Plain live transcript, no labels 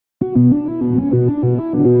If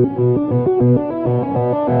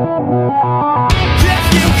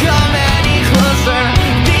you come any closer,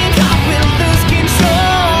 think I will lose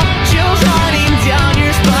control. Chills running down your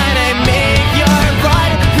spine, I make your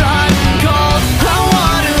blood run cold. I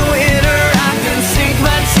want to interact and sink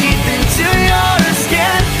my teeth into your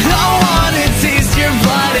skin. I want to taste your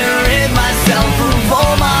blood and rid myself of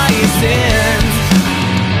all my sins.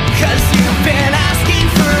 'Cause you've been asking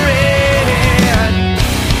for it.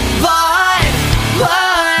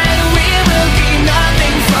 But we will gain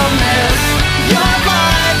nothing from this. Your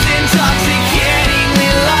blood's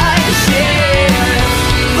intoxicatingly licentious.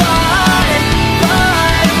 But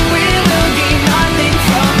we will gain nothing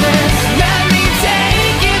from this. Let me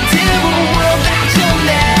take you to a world that you'll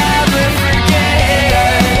never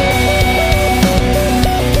forget.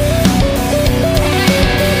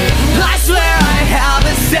 I swear I have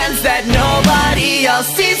a sense that nobody else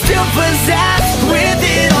seems to possess. With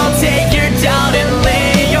it I'll take your doubt and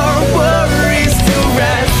lay your worries to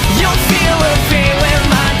rest. You'll feel a pain when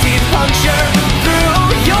my teeth puncture through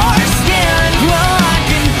your skin. Well, I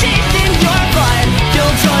can taste in your blood.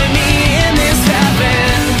 You'll join me in this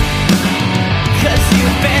heaven. 'Cause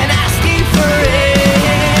you've been asking for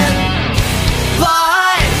it.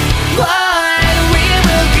 But we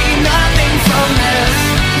will gain nothing from this.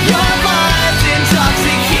 Your blood's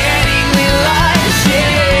intoxicatingly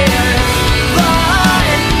licentious. But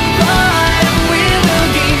we will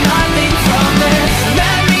gain nothing from this.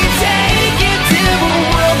 Let me take you to a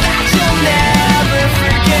world that you'll never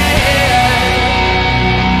forget.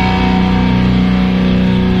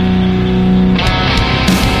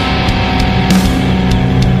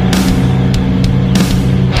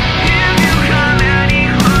 If you come any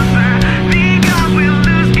closer, think I will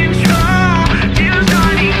lose control. Tears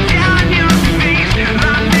running down your face,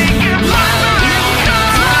 I make your blood run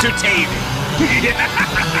cold. Entertaining.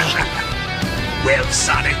 Well,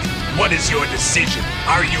 Sonic, what is your decision?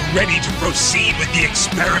 Are you ready to proceed with the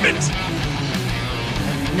experiment?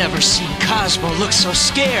 Never seen Cosmo look so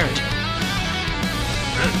scared.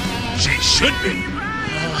 She should be.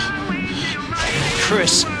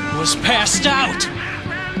 Chris was passed out.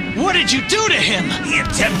 What did you do to him? He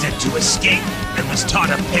attempted to escape and was taught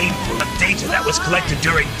a painful data that was collected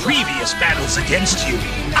during previous battles against you.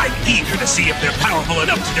 I'm eager to see if they're powerful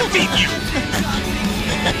enough to defeat you.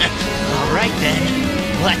 All right then,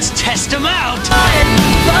 let's test him out. But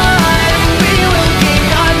we will gain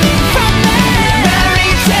nothing from this. Let me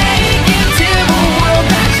take you to a world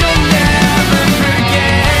that you'll never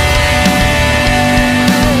forget.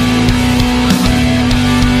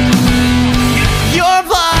 Your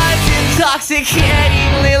blood's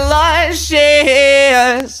intoxicatingly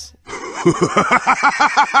luscious.